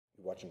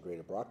watching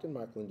Greater Brockton.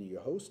 Mark Lindy,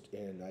 your host,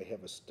 and I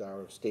have a star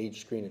of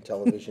stage, screen, and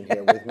television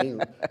here with me,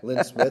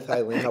 Lynn Smith.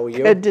 Hi, Lynn. How are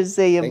you? Good to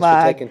see you, Thanks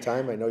Mark. for taking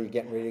time. I know you're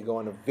getting ready to go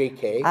on a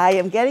vacay. I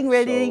am getting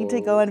ready to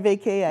go on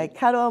vacay. I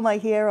cut all my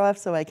hair off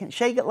so I can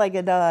shake it like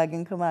a dog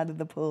and come out of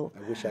the pool.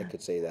 I wish I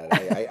could say that.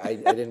 I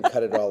didn't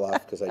cut it all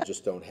off because I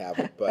just don't have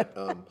it. But,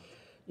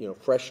 you know,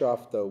 fresh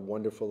off the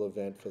wonderful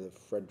event for the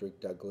Frederick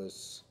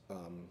Douglass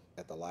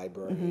at the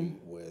library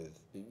with,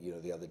 you know,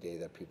 the other day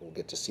that people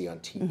get to see on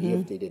TV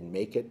if they didn't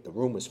make it. The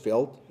room was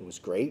filled. It was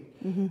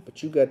great.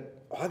 But you got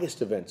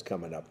August events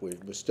coming up.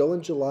 We're still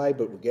in July,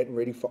 but we're getting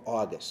ready for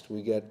August.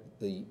 We got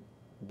the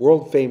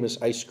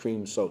world-famous ice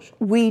cream social.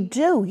 We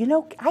do. You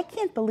know, I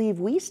can't believe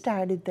we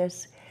started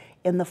this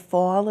in the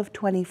fall of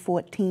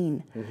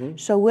 2014.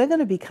 So we're going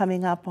to be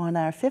coming up on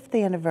our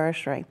 5th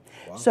anniversary.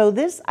 Wow. So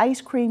this ice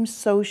cream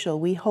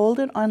social, we hold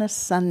it on a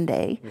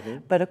Sunday,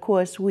 but of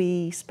course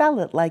we spell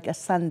it like a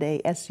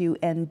Sunday,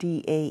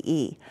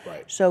 S-U-N-D-A-E.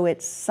 Right. So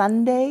it's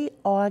Sunday,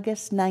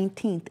 August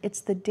 19th.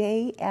 It's the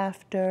day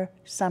after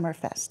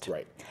Summerfest.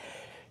 Right.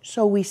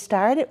 So we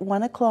start at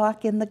 1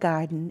 o'clock in the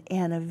garden,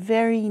 and a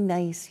very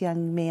nice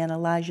young man,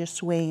 Elijah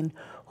Swain,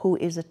 who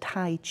is a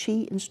Tai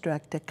Chi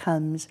instructor,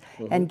 comes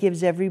and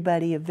gives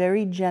everybody a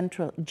very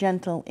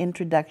gentle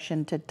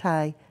introduction to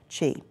Tai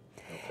Chi.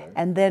 Okay.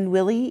 And then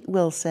Willie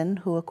Wilson,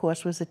 who of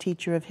course was a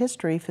teacher of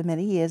history for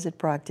many years at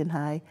Brockton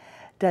High,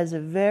 does a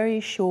very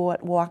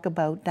short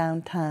walkabout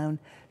downtown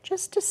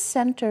just to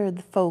center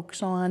the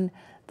folks on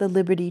the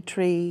Liberty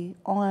Tree,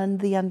 on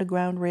the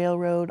Underground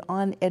Railroad,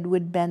 on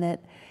Edward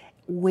Bennett,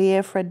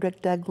 where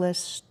Frederick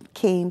Douglass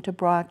came to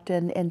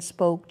Brockton and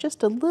spoke,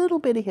 just a little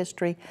bit of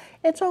history.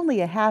 It's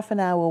only a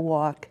half-an-hour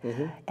walk.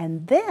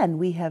 And then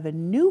we have a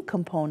new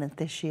component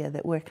this year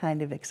that we're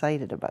kind of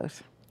excited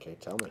about. Okay,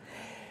 tell me.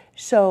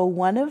 So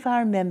one of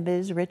our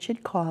members,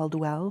 Richard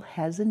Caldwell,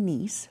 has a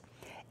niece,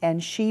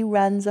 and she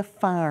runs a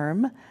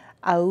farm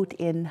out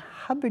in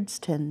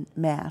Hubbardston,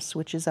 Mass.,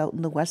 which is out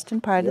in the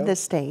western part of the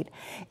state.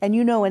 And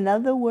you know,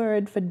 another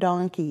word for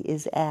donkey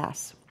is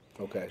ass.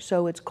 Okay.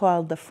 So it's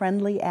called the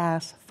Friendly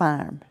Ass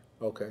Farm.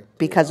 Okay.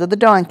 Because of the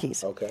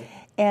donkeys. Okay.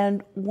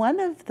 And one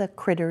of the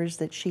critters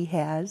that she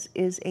has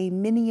is a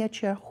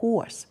miniature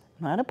horse,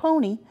 not a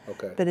pony,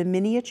 but a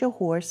miniature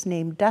horse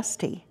named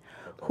Dusty,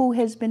 who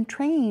has been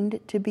trained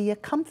to be a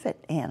comfort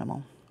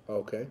animal.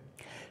 Okay.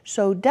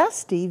 So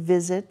Dusty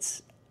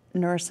visits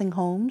nursing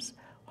homes,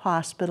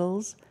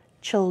 hospitals,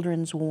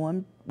 children's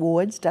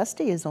wards.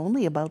 Dusty is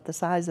only about the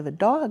size of a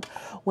dog.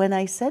 When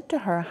I said to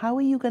her, how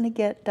are you going to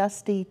get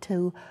Dusty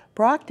to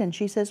Brockton?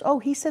 She says, oh,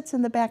 he sits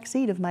in the back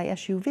seat of my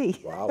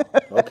SUV. Wow.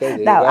 Okay.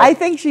 Now, I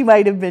think she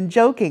might have been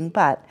joking,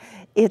 but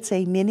it's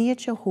a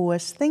miniature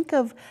horse. Think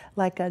of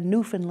like a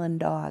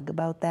Newfoundland dog,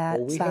 about that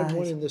size. We had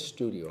one in the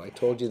studio. I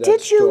told you that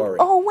Did you? story.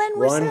 Oh, when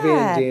was Ron that?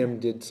 Van Dam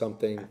did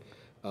something,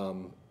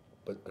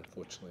 but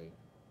unfortunately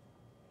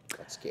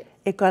got scared.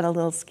 It got a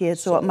little scared,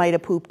 so it might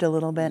have pooped a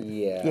little bit.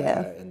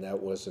 Yeah. And that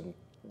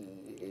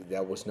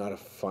was not a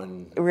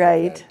fun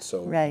Right. event.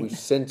 So Right.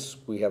 since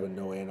we have a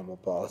no animal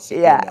policy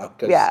Yeah.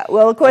 now. Yeah.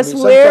 Well, of course,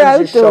 sometimes we're you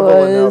outdoors.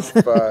 shovel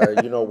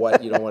enough, you know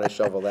what, you don't want to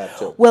shovel that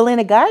too. Well, in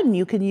a garden,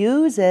 you can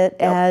use it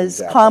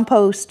as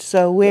compost,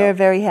 so we're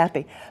very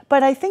happy.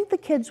 But I think the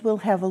kids will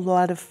have a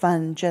lot of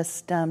fun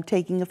just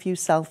taking a few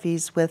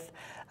selfies with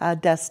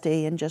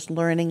Dusty and just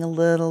learning a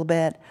little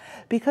bit.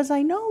 Because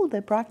I know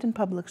that Brockton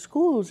Public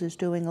Schools is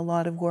doing a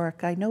lot of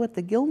work. I know at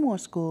the Gilmore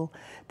School,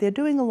 they're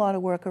doing a lot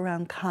of work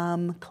around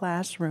calm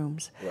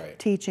classrooms,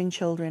 teaching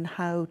children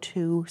how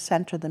to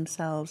center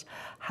themselves,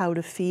 how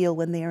to feel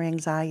when their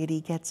anxiety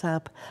gets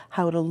up,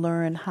 how to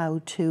learn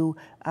how to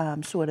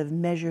sort of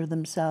measure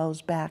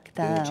themselves back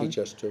down. Can you teach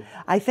us too?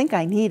 I think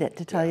I need it,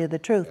 to tell you the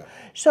truth.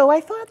 So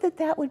I thought that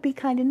that would be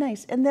kind of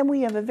nice. And then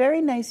we have a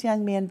very nice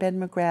young man, Ben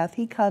McGrath.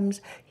 He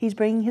comes, he's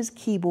bringing his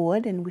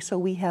keyboard, and so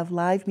we have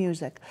live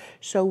music.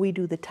 So we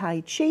do the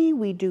Tai Chi,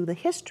 we do the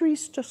history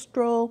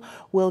stroll,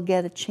 we'll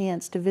get a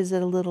chance to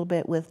visit a little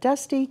bit with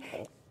Dusty.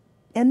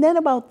 And then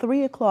about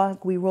 3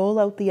 o'clock, we roll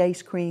out the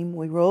ice cream,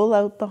 we roll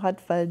out the hot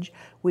fudge,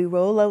 we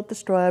roll out the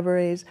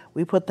strawberries,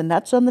 we put the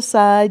nuts on the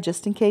side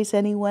just in case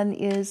anyone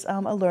is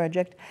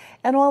allergic,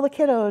 and all the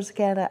kiddos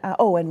get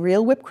and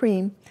real whipped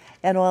cream,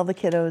 and all the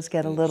kiddos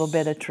get a little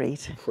bit of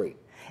treat. Free.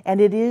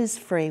 And it is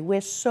free.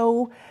 We're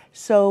so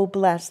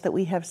blessed that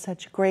we have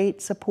such great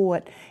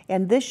support.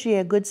 And this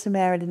year, Good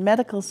Samaritan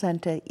Medical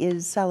Center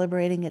is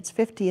celebrating its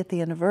 50th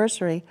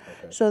anniversary.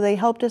 So they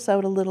helped us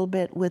out a little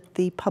bit with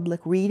the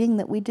public reading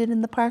that we did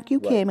in the park. You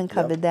came and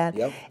covered that.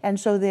 And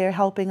so they're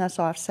helping us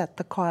offset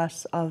the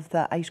costs of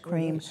the ice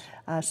cream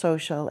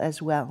social as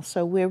well.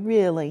 So we're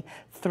really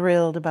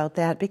thrilled about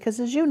that because,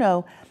 as you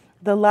know,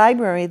 the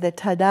library, the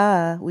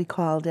Tada, we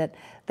called it,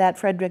 that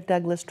Frederick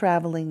Douglass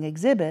traveling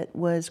exhibit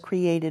was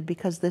created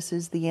because this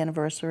is the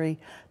anniversary,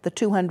 the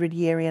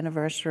 200-year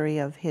anniversary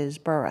of his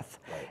birth.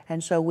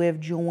 And so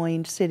we've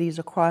joined cities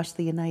across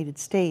the United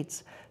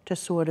States to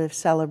sort of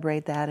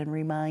celebrate that and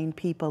remind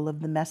people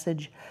of the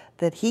message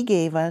that he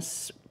gave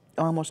us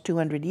almost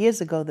 200 years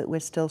ago that we're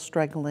still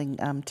struggling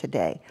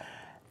today.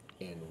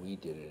 And we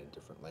did it in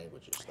different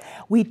languages, though.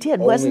 We did.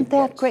 Only Wasn't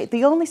that place. great?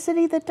 The only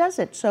city that does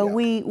it. So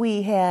Yeah.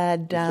 we had...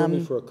 You threw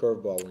me for a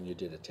curveball when you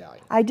did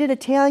Italian. I did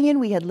Italian,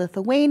 we had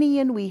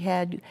Lithuanian, we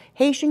had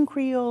Haitian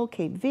Creole,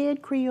 Cape Verde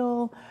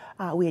Creole,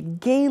 we had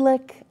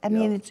Gaelic. I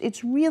mean,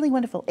 it's really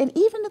wonderful. And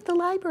even at the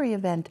library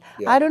event,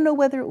 I don't know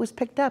whether it was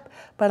picked up,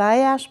 but I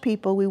asked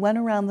people, we went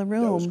around the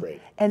room, That was great.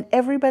 and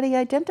everybody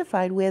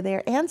identified where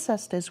their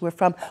ancestors were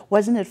from.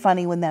 Wasn't it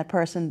funny when that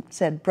person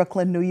said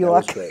Brooklyn, New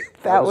York? That was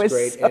great. That was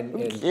great. so And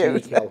cute. Jenny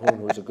Calhoun,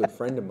 who was a good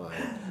friend of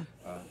mine,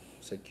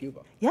 said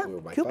Cuba, Yeah,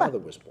 where my Cuba. father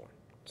was born.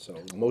 So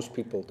most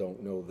people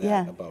don't know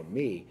that about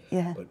me,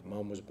 but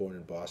Mom was born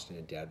in Boston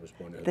and Dad was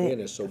born in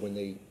Havana. So when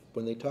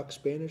they talk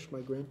Spanish, my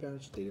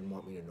grandparents, they didn't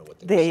want me to know what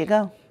they were saying. There you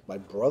go. My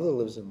brother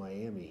lives in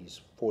Miami. He's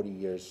 40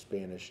 years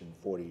Spanish and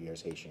 40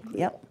 years Haitian Creole.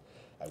 Yep.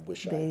 I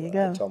wish There you I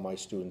go. tell my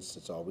students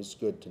it's always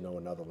good to know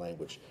another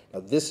language.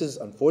 Now this is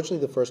unfortunately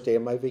the first day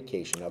of my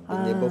vacation. I've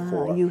been there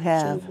before, you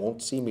have. so you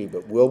won't see me,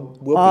 but we'll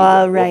be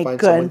All there. right, We'll find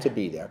good. someone to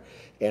be there.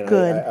 And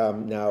Good.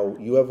 now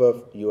you have a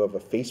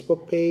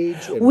Facebook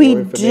page and We more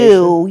information?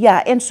 do,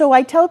 yeah. And so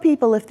I tell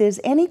people if there's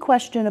any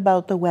question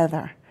about the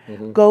weather,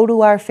 go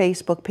to our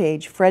Facebook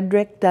page,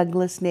 Frederick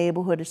Douglass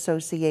Neighborhood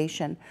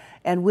Association,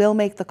 and we'll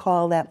make the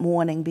call that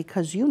morning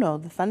because, you know,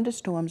 the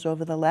thunderstorms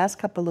over the last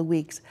couple of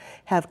weeks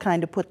have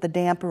kind of put the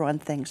damper on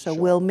things. So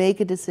we'll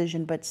make a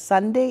decision. But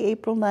Sunday,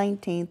 April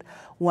 19th,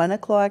 1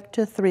 o'clock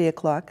to 3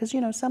 o'clock, because,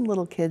 you know, some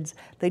little kids,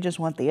 they just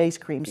want the ice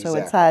cream, so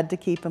it's hard to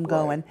keep them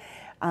going.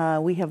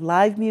 We have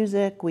live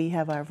music, we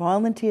have our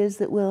volunteers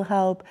that will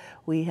help,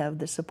 we have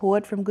the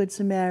support from Good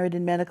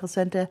Samaritan Medical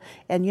Center,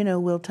 and you know,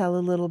 we'll tell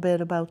a little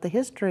bit about the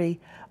history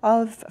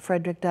of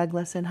Frederick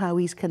Douglass and how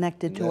he's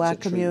connected to our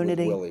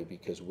community. That's a treat with Willie,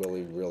 because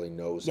Willie really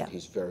knows it.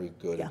 He's very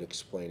good at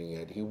explaining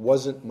it. He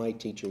wasn't my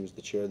teacher, he was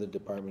the chair of the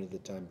department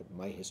at the time, but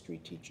my history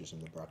teachers in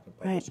the Brockton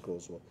Public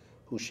Schools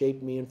who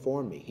shaped me and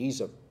formed me. He's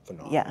a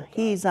phenomenal guy.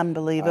 He's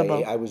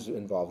unbelievable. I was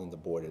involved in the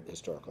board at the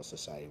Historical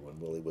Society when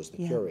Willie was the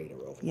curator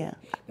over there.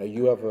 Now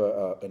you have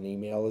an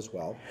email as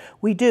well.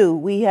 We do.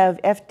 We have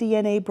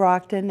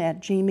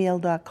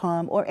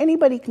fdnabrockton@gmail.com, or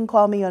anybody can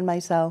call me on my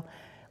cell,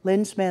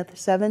 Lynn Smith,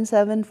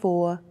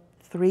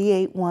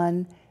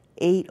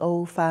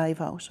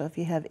 774-381-8050. So if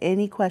you have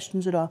any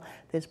questions at all,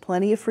 there's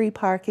plenty of free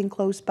parking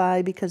close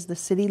by because the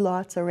city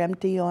lots are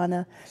empty on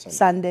a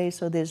Sunday,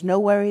 so there's no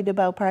worried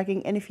about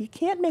parking. And if you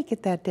can't make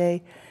it that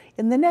day,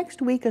 in the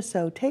next week or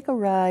so, take a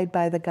ride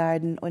by the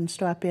garden and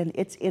stop in.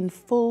 It's in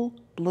full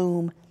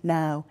bloom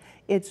now.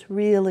 It's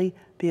really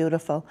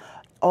beautiful.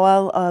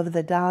 All of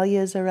the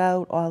dahlias are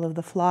out, all of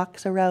the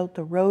phlox are out,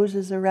 the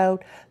roses are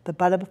out, the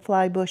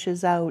butterfly bush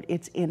is out.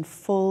 It's in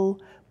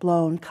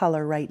full-blown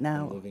color right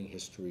now. Living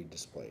history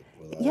displayed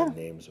with all the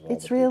names of all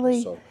it's the really,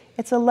 people. So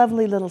it's a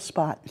lovely little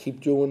spot. keep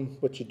doing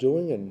what you're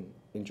doing and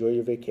enjoy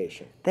your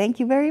vacation. Thank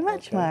you very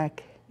much,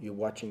 Mark. You're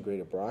watching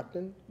Greater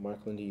Brockton. Mark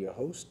Lindy, your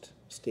host.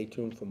 Stay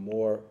tuned for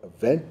more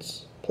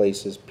events,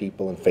 places,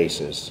 people, and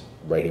faces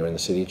right here in the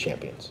City of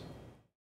Champions.